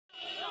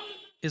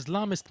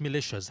Islamist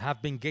militias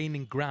have been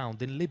gaining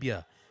ground in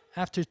Libya.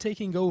 After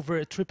taking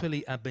over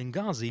Tripoli and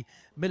Benghazi,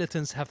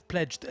 militants have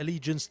pledged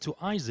allegiance to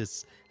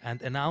ISIS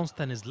and announced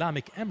an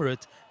Islamic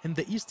emirate in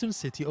the eastern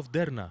city of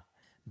Derna.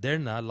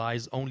 Derna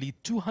lies only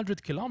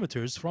 200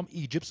 kilometers from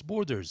Egypt's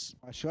borders.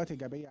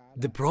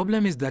 The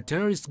problem is that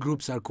terrorist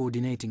groups are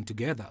coordinating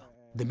together.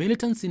 The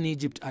militants in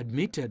Egypt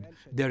admitted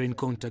they're in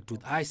contact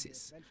with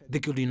ISIS. They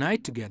could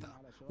unite together.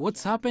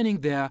 What's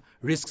happening there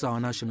risks our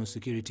national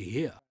security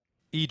here.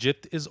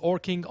 Egypt is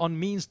working on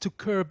means to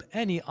curb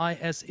any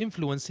IS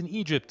influence in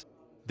Egypt.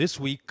 This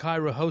week,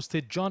 Cairo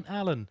hosted John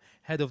Allen,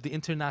 head of the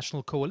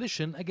International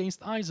Coalition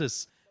Against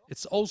ISIS.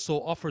 It's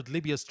also offered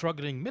Libya's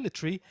struggling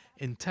military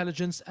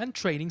intelligence and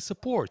training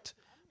support.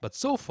 But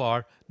so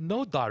far,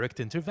 no direct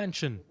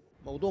intervention.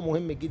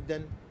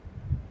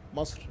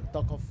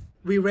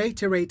 We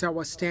reiterate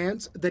our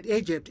stance that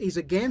Egypt is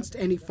against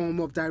any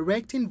form of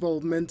direct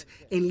involvement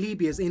in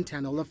Libya's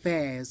internal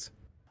affairs.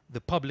 The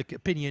public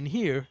opinion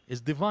here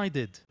is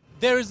divided.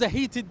 There is a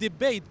heated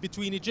debate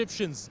between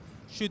Egyptians.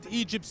 Should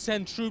Egypt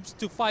send troops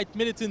to fight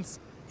militants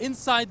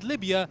inside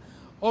Libya,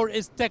 or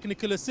is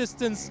technical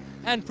assistance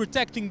and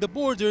protecting the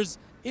borders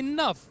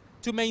enough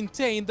to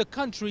maintain the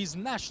country's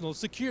national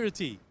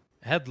security?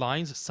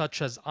 Headlines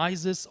such as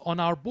ISIS on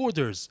our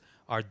borders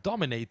are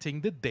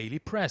dominating the daily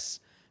press.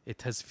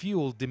 It has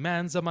fueled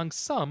demands among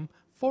some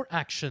for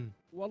action.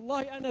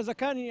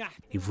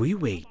 If we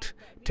wait,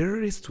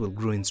 terrorists will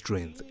grow in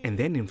strength and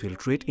then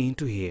infiltrate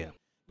into here.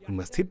 We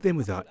must hit them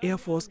with our air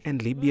force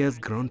and Libya's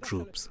ground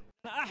troops.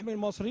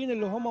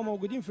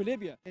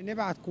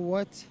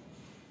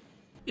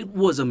 It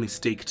was a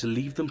mistake to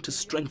leave them to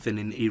strengthen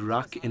in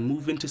Iraq and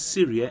move into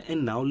Syria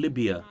and now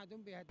Libya.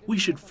 We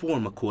should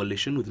form a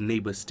coalition with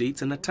neighbor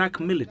states and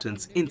attack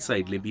militants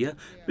inside Libya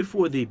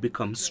before they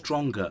become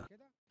stronger.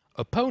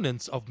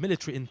 Opponents of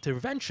military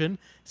intervention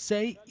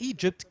say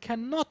Egypt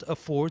cannot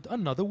afford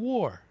another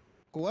war.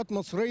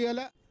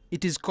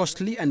 It is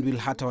costly and will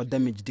hurt our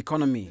damaged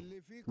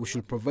economy. We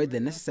should provide the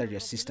necessary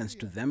assistance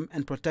to them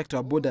and protect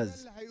our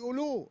borders.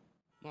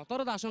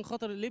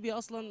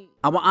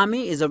 Our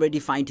army is already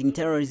fighting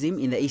terrorism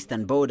in the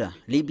eastern border.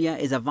 Libya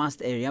is a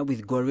vast area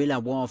with guerrilla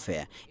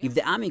warfare. If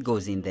the army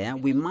goes in there,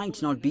 we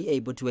might not be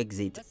able to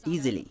exit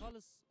easily.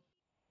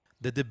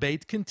 The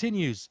debate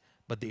continues,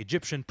 but the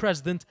Egyptian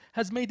president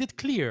has made it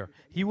clear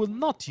he will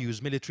not use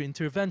military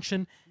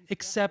intervention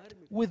except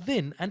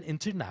within an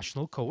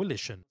international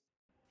coalition.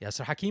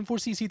 Yasser Hakim for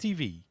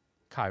CCTV,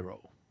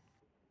 Cairo.